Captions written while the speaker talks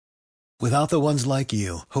Without the ones like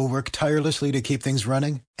you, who work tirelessly to keep things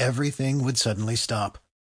running, everything would suddenly stop.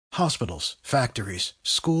 Hospitals, factories,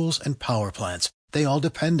 schools, and power plants, they all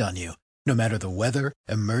depend on you. No matter the weather,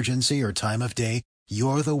 emergency, or time of day,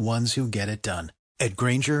 you're the ones who get it done. At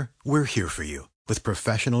Grainger, we're here for you with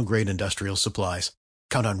professional-grade industrial supplies.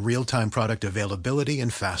 Count on real-time product availability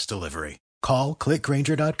and fast delivery. Call, click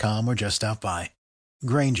Grainger.com, or just stop by.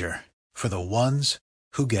 Grainger, for the ones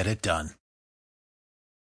who get it done.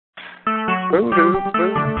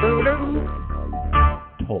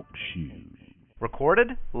 Talk shoes. Recorded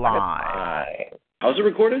live. How's it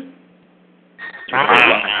recorded?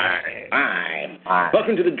 Live.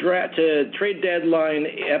 Welcome to the trade deadline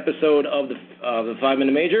episode of the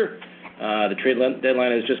 5-Minute Major. The trade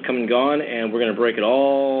deadline has just come and gone, and we're going to break it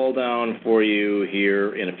all down for you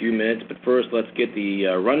here in a few minutes. But first, let's get the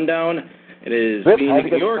rundown. It is Phoenix,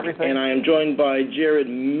 New York, and I am joined by Jared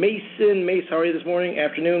Mason. Mace, how are you this morning,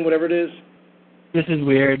 afternoon, whatever it is? This is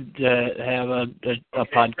weird to have a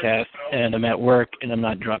podcast, and I'm at work, and I'm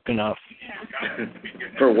not drunk enough.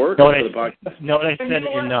 For work or for the podcast? No, I said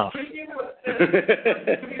enough.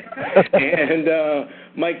 And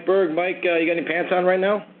Mike Berg. Mike, you got any pants on right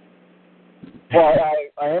now? Well,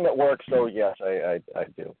 I am at work, so yes, I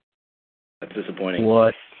do. That's disappointing.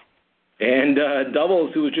 What? And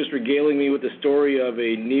Doubles, who was just regaling me with the story of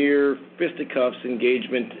a near fisticuffs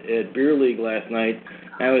engagement at Beer League last night.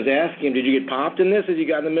 I was asking him, did you get popped in this as you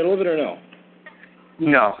got in the middle of it or no?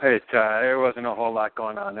 No, there wasn't a whole lot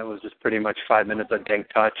going on. It was just pretty much 5 minutes of dink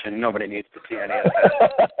touch, and nobody needs to see any of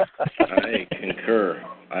that. I concur.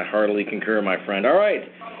 I heartily concur, my friend. All right.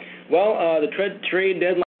 Well, the trade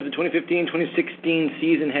deadline of the 2015-2016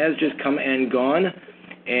 season has just come and gone,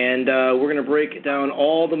 and we're going to break down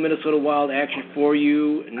all the Minnesota Wild action for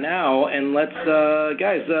you now. And let's go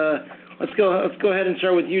ahead and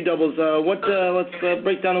start with you, Doubles. Let's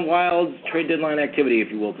break down the Wild's trade deadline activity, if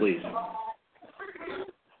you will, please.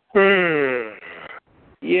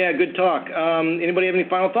 Yeah, good talk. Anybody have any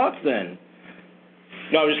final thoughts then?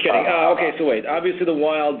 No, I'm just kidding. Okay, so wait. Obviously, the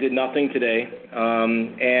Wild did nothing today,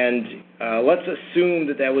 and let's assume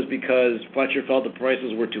that was because Fletcher felt the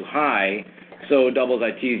prices were too high. So, Doubles,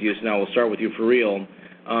 I tease you, so now we'll start with you for real.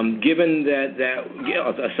 Given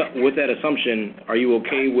with that assumption, are you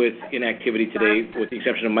okay with inactivity today, with the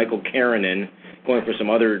exception of Michael Karanen going for some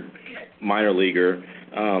other minor leaguer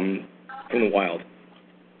from the Wild?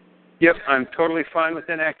 Yep, I'm totally fine with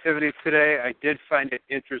inactivity today. I did find it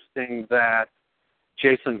interesting that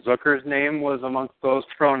Jason Zucker's name was amongst those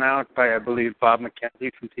thrown out by, I believe, Bob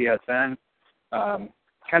McKenzie from TSN.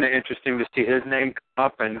 Kind of interesting to see his name come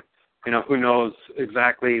up, and who knows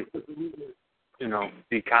exactly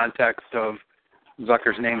the context of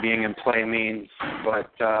Zucker's name being in play means, but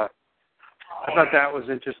I thought that was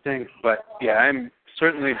interesting. But yeah, I'm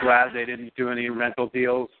certainly glad they didn't do any rental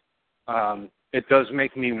deals. It does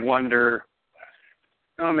make me wonder.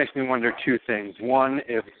 It makes me wonder two things. One,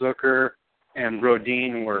 if Zucker and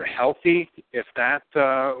Brodin were healthy, if that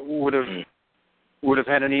would have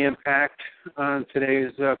had any impact on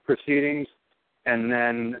today's proceedings. And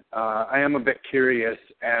then I am a bit curious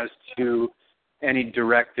as to any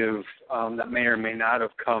directive that may or may not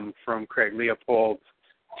have come from Craig Leopold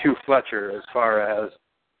to Fletcher as far as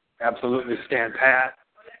absolutely stand pat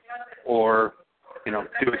or, do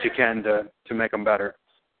what you can to make them better.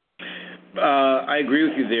 I agree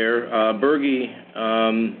with you there. Bergie,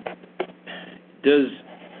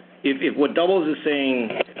 if what Doubles is saying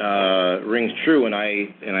rings true, and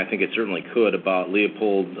I think it certainly could, about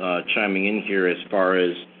Leopold chiming in here as far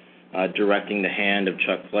as directing the hand of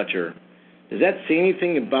Chuck Fletcher, does that say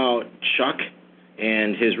anything about Chuck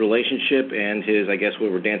and his relationship and his, I guess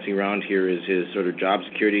what we're dancing around here is his sort of job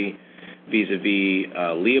security vis-a-vis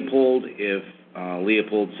Leopold? If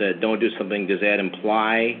Leopold said don't do something, does that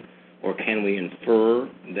imply or can we infer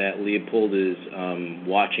that Leopold is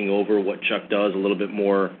watching over what Chuck does a little bit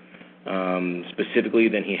more specifically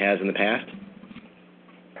than he has in the past?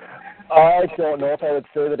 I don't know if I would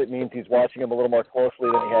say that it means he's watching him a little more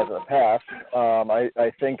closely than he has in the past.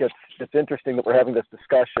 I think it's interesting that we're having this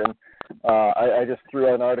discussion. I just threw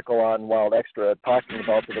out an article on Wild Xtra talking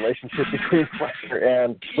about the relationship between Fletcher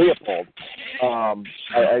and Leopold.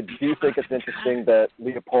 I do think it's interesting that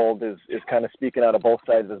Leopold is kind of speaking out of both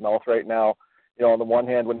sides of his mouth right now. On the one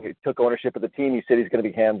hand, when he took ownership of the team, he said he's going to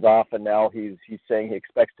be hands off, and now he's saying he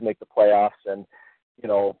expects to make the playoffs. And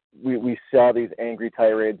we saw these angry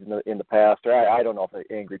tirades in the past, or I don't know if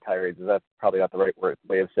angry tirades is that's probably not the right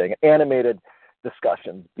way of saying it. Animated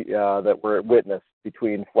discussions that were witnessed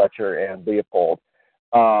between Fletcher and Leopold.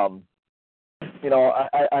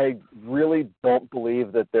 I really don't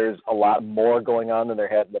believe that there's a lot more going on than there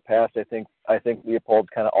had in the past. I think Leopold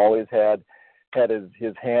kind of always had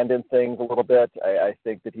his hand in things a little bit. I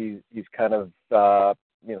think that he's kind of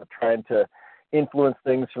trying to influence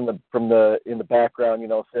things from the in the background,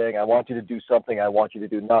 saying, I want you to do something, I want you to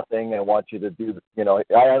do nothing, I want you to do, I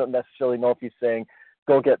don't necessarily know if he's saying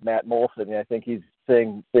go get Matt Molson. I think he's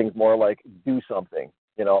saying things more like do something,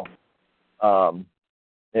 so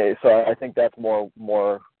I think that's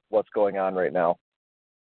more what's going on right now.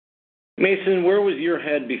 Mason, where was your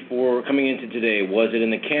head before coming into today? Was it in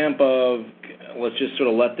the camp of let's just sort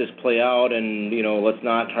of let this play out and, let's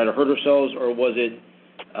not try to hurt ourselves, or was it,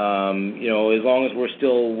 as long as we're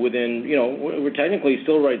still within, we're technically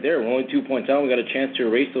still right there. We're only 2 points out. We got a chance to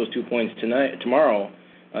erase those 2 points tomorrow.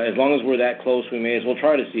 As long as we're that close, we may as well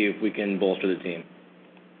try to see if we can bolster the team.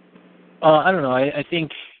 I don't know. I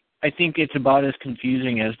think it's about as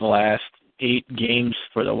confusing as the last 8 games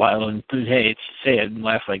for the Wild, and hey, the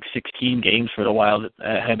last 16 games for the Wild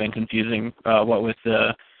have been confusing. What with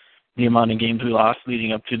the amount of games we lost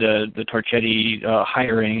leading up to the Torchetti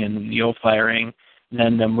hiring and the O firing, and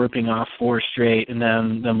then them ripping off 4 straight, and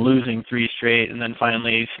then them losing 3 straight, and then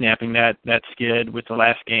finally snapping that skid with the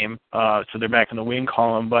llast game. So they're back in the win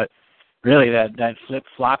column, but really that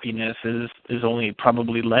flip-floppiness is only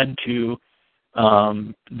probably led to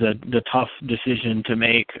the tough decision to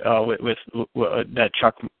make with that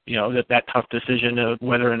Chuck, that tough decision of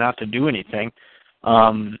whether or not to do anything.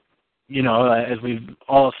 As we've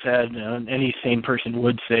all said, any sane person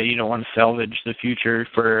would say you don't want to salvage the future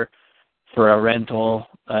for a rental,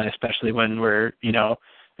 especially when we're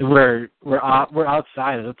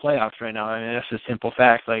outside of the playoffs right now. I mean, that's a simple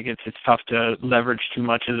fact. It's tough to leverage too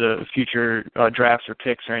much of the future drafts or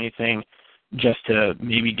picks or anything just to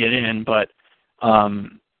maybe get in, but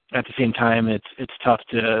at the same time, it's tough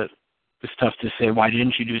to say why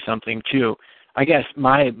didn't you do something too. I guess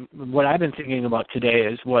what I've been thinking about today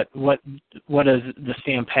is what does the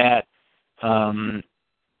Stan Pat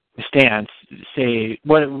stance say?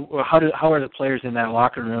 How are the players in that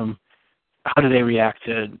locker room? How do they react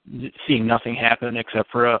to seeing nothing happen except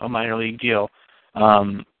for a minor league deal?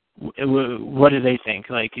 What do they think?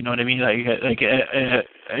 You know what I mean?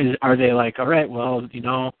 Are they all right? Well,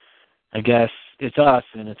 I guess it's us,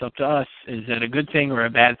 and it's up to us. Is that a good thing or a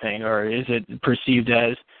bad thing? Or is it perceived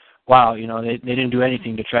as, wow, they didn't do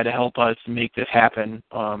anything to try to help us make this happen,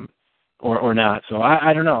 or not? So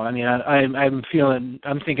I don't know. I mean,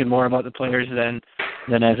 I'm thinking more about the players than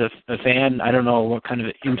as a fan. I don't know what kind of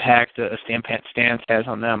impact a Stan Pat stance has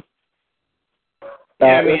on them.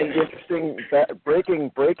 Interesting.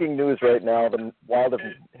 Breaking news right now. The Wild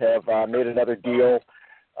have made another deal.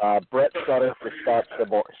 Brett Sutter for Scott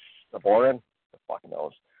Saborin. Who fucking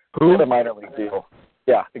knows? Who? The minor league deal.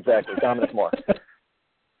 Yeah, exactly. Dominus Moore.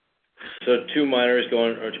 So 2 minor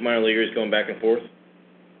leaguers going back and forth?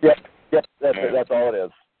 Yep. That's all it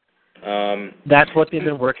is. That's what they've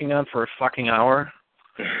been working on for a fucking hour?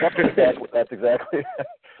 That's exactly.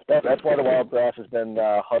 That's why the Wild Grass has been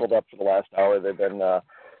huddled up for the last hour. They've been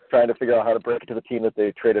trying to figure out how to break it to the team that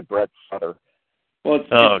they traded Brett Sutter. Well,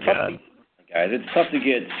 God. Guys, it's tough to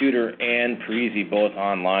get Suter and Parisi both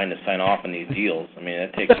online to sign off on these deals. I mean,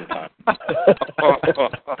 that takes some time.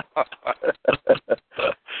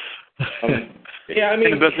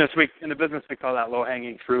 In the business we call that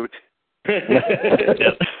low-hanging fruit.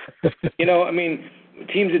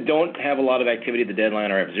 Teams that don't have a lot of activity at the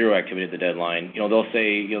deadline or have zero activity at the deadline, they'll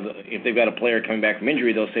say, if they've got a player coming back from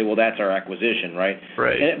injury, they'll say, well, that's our acquisition, right?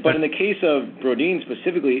 Right. But in the case of Brodin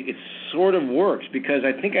specifically, it sort of works because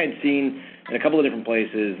I think I'd seen in a couple of different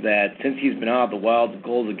places that since he's been out, the Wild's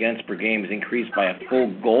goals against per game has increased by a full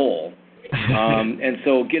goal. And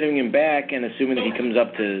so getting him back and assuming that he comes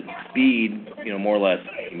up to speed, more or less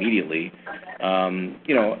immediately, some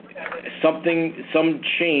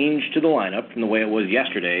change to the lineup from the way it was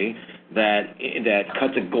yesterday that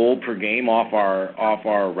cuts a goal per game off our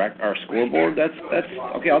scoreboard. That's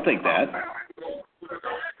okay. I'll take that.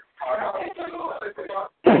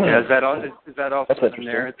 Yeah, is that also the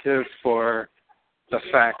narrative for the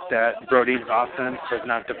fact that Brodin's offense has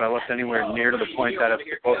not developed anywhere near to the point that it's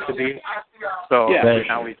supposed to be? So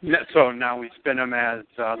now we spin him as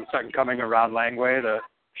the second coming around Langway, the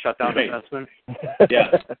shutdown defenseman. Yeah.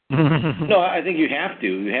 No, I think you have to.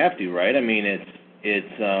 You have to, right? I mean,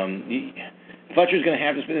 it's Fletcher's going to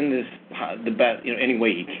have to spin the bet any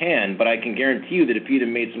way he can. But I can guarantee you that if he'd have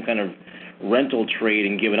made some kind of rental trade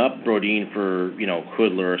and given up Brodin for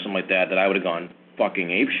Kudler or something like that I would have gone fucking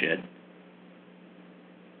apeshit.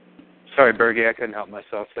 Sorry, Bergie, I couldn't help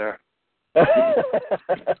myself there.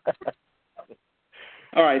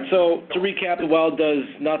 All right, so to recap, the Wild does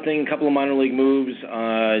nothing, a couple of minor league moves.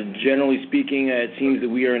 Generally speaking, it seems that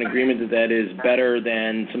we are in agreement that is better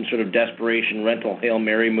than some sort of desperation rental Hail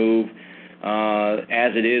Mary move.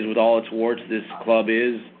 As it is with all its warts, this club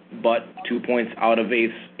is but 2 points out of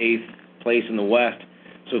eighth place in the West,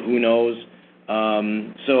 so who knows?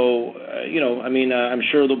 I'm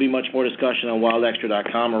sure there'll be much more discussion on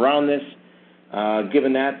wildextra.com around this.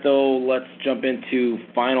 Given that, though, let's jump into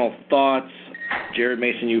final thoughts. Jared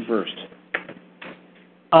Mason, you first.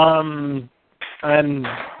 I'm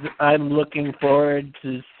looking forward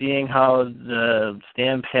to seeing how the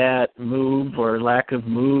Stan Pat move or lack of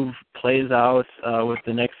move plays out with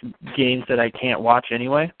the next games that I can't watch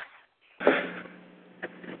anyway.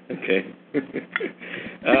 Okay.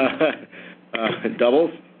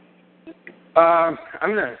 Doubles? I'm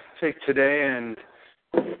going to take today and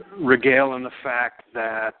regale on the fact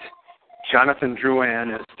that Jonathan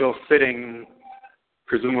Drouin is still sitting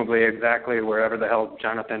presumably exactly wherever the hell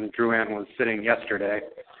Jonathan Drouin was sitting yesterday.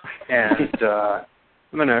 And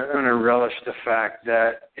I'm gonna relish the fact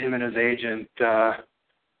that him and his agent,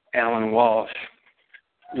 Alan Walsh,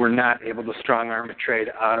 were not able to strong-arm a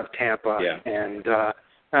trade out of Tampa. Yeah. And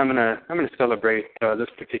I'm gonna celebrate this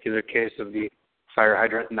particular case of the fire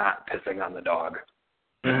hydrant not pissing on the dog.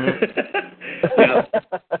 Yeah.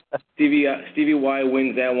 Stevie Y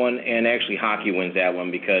wins that one, and actually hockey wins that one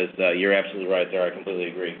because you're absolutely right there. I completely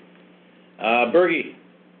agree. Bergie.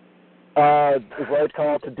 The right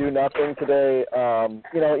call to do nothing today.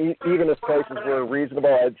 Even if prices were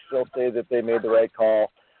reasonable, I'd still say that they made the right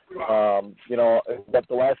call. But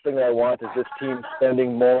the last thing that I want is this team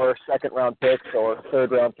spending more second-round picks or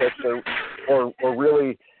third-round picks or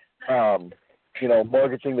really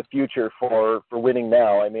mortgaging the future for winning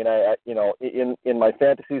now. I mean, in my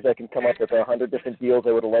fantasies, I can come up with 100 different deals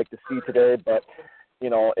I would have liked to see today, but,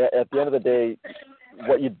 at the end of the day,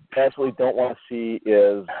 what you absolutely don't want to see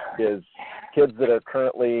is kids that are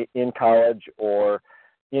currently in college or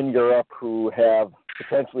in Europe who have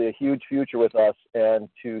potentially a huge future with us, and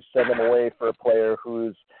to send them away for a player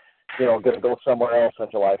who's going to go somewhere else on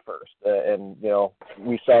July 1st.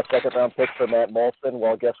 We saw second-round picks for Matt Molson.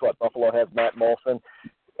 Well, guess what? Buffalo has Matt Molson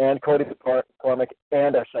and Cody McCormick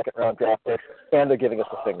and our second-round draft picks, and they're giving us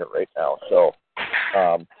a finger right now. So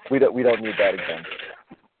we don't need that again.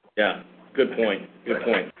 Yeah, good point.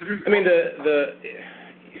 I mean,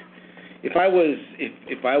 if I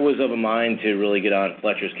was of a mind to really get on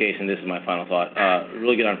Fletcher's case, and this is my final thought,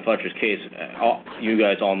 really get on Fletcher's case, you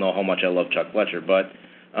guys all know how much I love Chuck Fletcher, but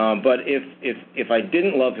if I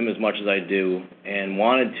didn't love him as much as I do and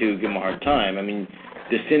wanted to give him a hard time, I mean,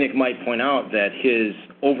 the cynic might point out that his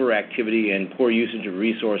overactivity and poor usage of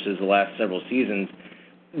resources the last several seasons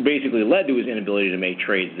basically led to his inability to make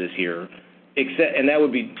trades this year. And that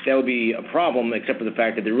would be a problem, except for the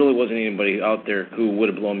fact that there really wasn't anybody out there who would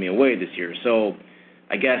have blown me away this year. So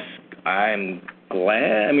I guess I'm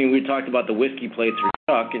glad. I mean, we talked about the whiskey plates for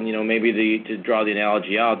Chuck, and maybe to draw the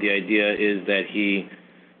analogy out, the idea is that he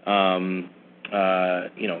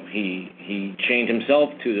changed himself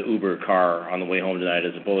to the Uber car on the way home tonight,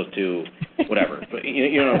 as opposed to whatever. But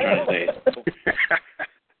you know what I'm trying to say.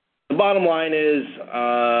 The bottom line is,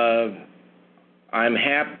 I'm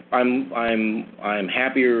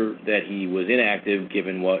happier that he was inactive,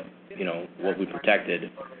 given what we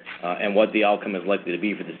protected, and what the outcome is likely to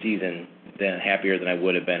be for the season. Than happier than I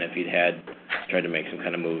would have been if he'd had tried to make some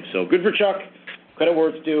kind of move. So good for Chuck. Credit where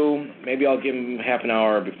it's due. Maybe I'll give him half an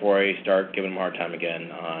hour before I start giving him a hard time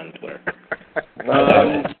again on Twitter.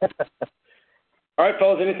 All right,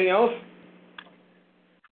 fellas, anything else?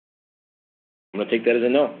 I'm going to take that as a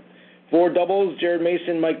no. For doubles, Jared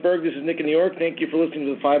Mason, Mike Berg, this is Nick in New York. Thank you for listening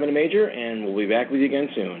to the 5 and a Major, and we'll be back with you again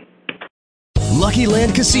soon. Lucky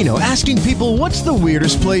Land Casino, asking people, what's the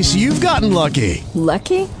weirdest place you've gotten lucky?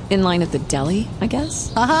 Lucky? In line at the deli, I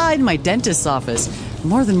guess? Aha, in my dentist's office.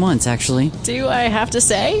 More than once, actually. Do I have to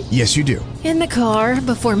say? Yes, you do. In the car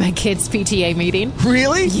before my kids' PTA meeting.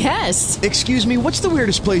 Really? Yes. Excuse me, what's the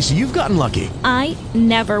weirdest place you've gotten lucky? I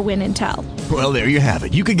never win and tell. Well, there you have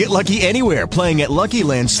it. You can get lucky anywhere, playing at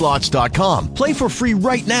LuckyLandSlots.com. Play for free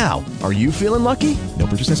right now. Are you feeling lucky? No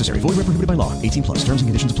purchase necessary. Void where prohibited by law. 18+. Terms and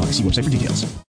conditions apply. See website for details.